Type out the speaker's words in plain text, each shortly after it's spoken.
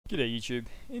G'day YouTube.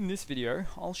 In this video,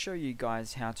 I'll show you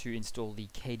guys how to install the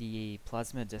KDE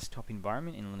Plasma desktop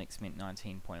environment in Linux Mint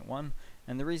 19.1,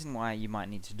 and the reason why you might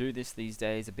need to do this these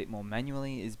days a bit more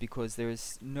manually is because there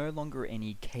is no longer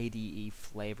any KDE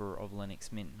flavor of Linux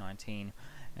Mint 19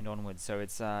 and onwards, so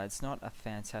it's not a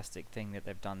fantastic thing that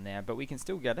they've done there, but we can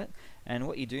still get it. And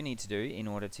what you do need to do in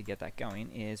order to get that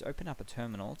going is open up a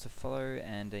terminal to follow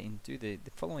and do the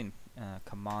following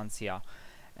commands here.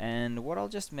 And what I'll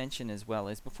just mention as well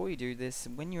is, before you do this,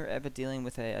 when you're ever dealing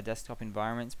with a desktop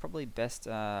environment, it's probably best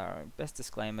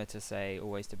disclaimer to say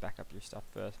always to back up your stuff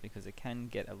first, because it can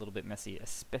get a little bit messy,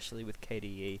 especially with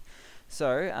KDE.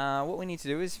 So what we need to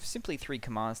do is simply 3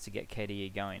 commands to get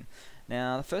KDE going.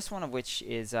 Now the first one of which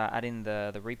is add in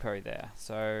the repo there.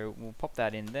 So we'll pop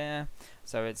that in there.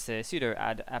 So it's sudo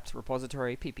add apt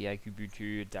repository ppa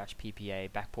kubuntu -ppa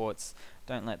backports.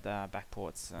 Don't let the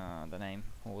backports, the name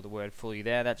or the word, fool you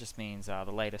there. That just means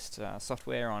the latest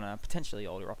software on a potentially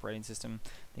older operating system,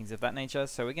 things of that nature.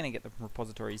 So we're going to get the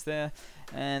repositories there,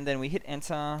 and then we hit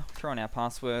enter, throw in our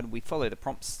password, we follow the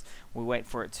prompts, we wait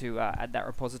for it to add that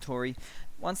repository.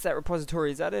 Once that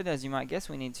repository is added, as you might guess,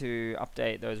 we need to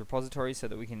update those repositories so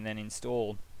that we can then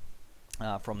install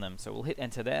from them. So we'll hit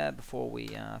enter there before we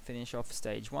finish off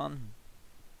stage 1.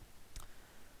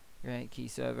 Great, key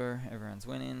server, everyone's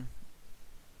winning.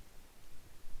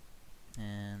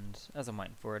 And as I'm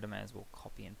waiting for it, I may as well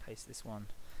copy and paste this one.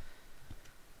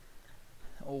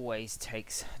 Always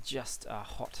takes just a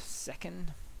hot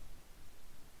second.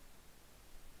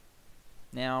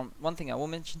 Now, one thing I will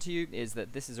mention to you is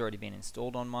that this has already been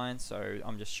installed on mine, so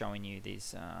I'm just showing you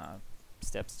these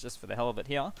steps just for the hell of it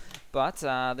here. But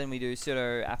then we do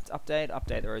sudo apt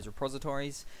update those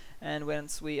repositories, and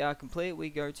once we are complete, we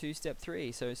go to step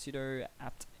 3. So sudo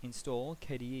apt install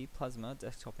KDE Plasma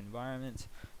desktop environment.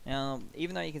 Now,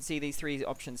 even though you can see these 3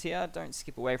 options here, don't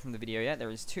skip away from the video yet. There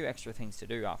is 2 extra things to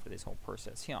do after this whole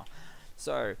process here.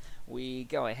 So we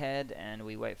go ahead and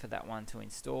we wait for that one to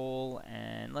install,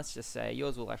 and let's just say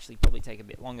yours will actually probably take a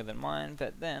bit longer than mine,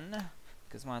 but then,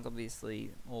 because mine's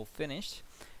obviously all finished,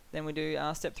 then we do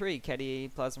step 3,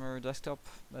 KDE Plasma desktop.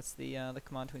 That's the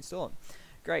command to install it.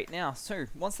 Great. Now, so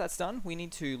once that's done, we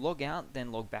need to log out,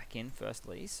 then log back in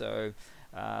firstly. So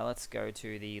let's go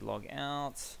to the log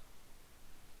out,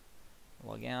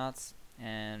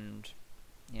 and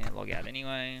yeah, log out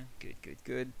anyway.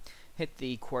 Good. Hit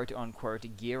the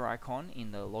quote-unquote gear icon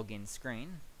in the login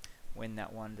screen when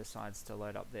that one decides to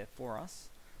load up there for us.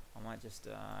 I might just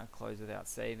close without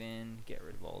saving, get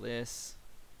rid of all this,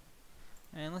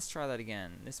 and let's try that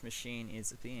again. This machine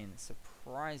is being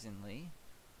surprisingly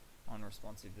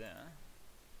unresponsive there.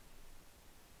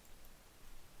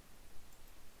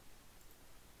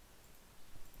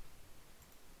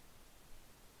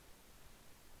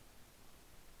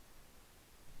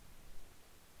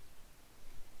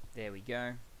 There we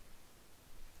go.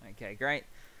 Okay, great.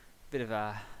 Bit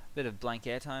of blank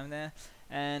airtime there.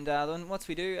 And then what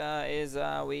we do is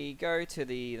we go to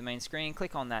the main screen,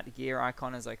 click on that gear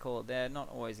icon, as I call it there. Not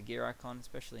always a gear icon,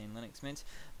 especially in Linux Mint,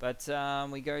 but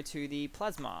we go to the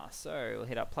Plasma. So we'll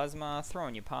hit up Plasma, throw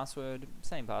in your password,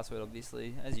 same password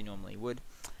obviously as you normally would,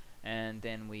 and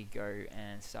then we go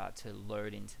and start to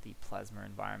load into the Plasma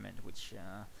environment, which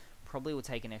probably will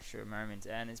take an extra moment,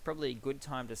 and it's probably a good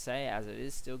time to say, as it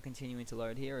is still continuing to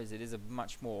load here, as it is a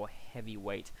much more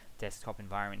heavyweight desktop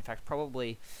environment. In fact,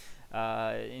 probably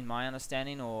in my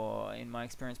understanding or in my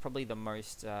experience, probably the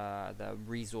most the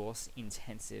resource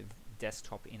intensive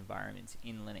desktop environment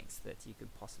in Linux that you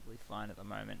could possibly find at the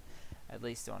moment, at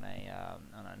least on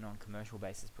a non-commercial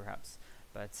basis perhaps.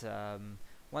 But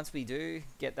once we do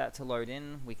get that to load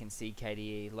in, we can see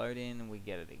KDE load in, we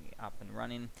get it up and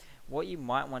running. What you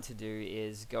might want to do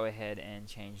is go ahead and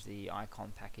change the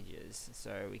icon packages.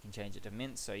 So we can change it to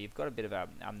Mint, so you've got a bit of a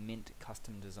Mint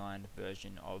custom designed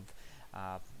version of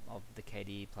the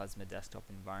KDE Plasma desktop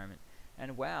environment.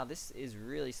 And wow, this is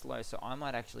really slow, so I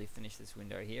might actually finish this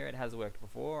window here. It has worked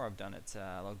before, I've done it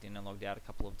logged in and logged out a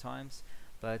couple of times.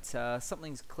 But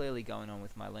something's clearly going on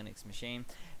with my Linux machine.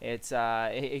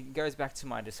 It goes back to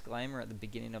my disclaimer at the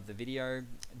beginning of the video.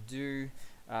 Do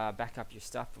back up your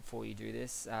stuff before you do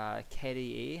this.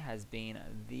 KDE has been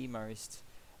the most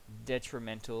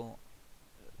detrimental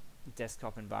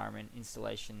desktop environment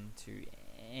installation to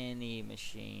any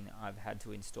machine I've had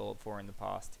to install it for in the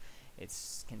past. It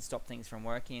can stop things from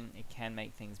working, it can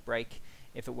make things break.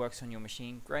 If it works on your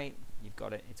machine, great, you've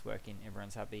got it, it's working,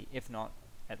 everyone's happy. If not,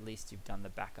 at least you've done the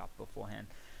backup beforehand.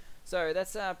 So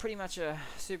that's pretty much a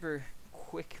super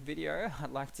quick video,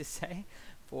 I'd like to say,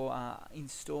 for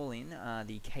installing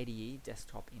the KDE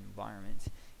desktop environment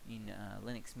in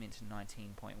Linux Mint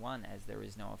 19.1, as there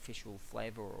is no official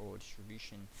flavor or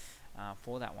distribution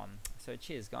for that one. So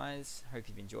cheers guys, hope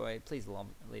you've enjoyed. Please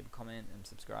leave a comment and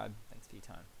subscribe. Thanks for your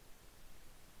time.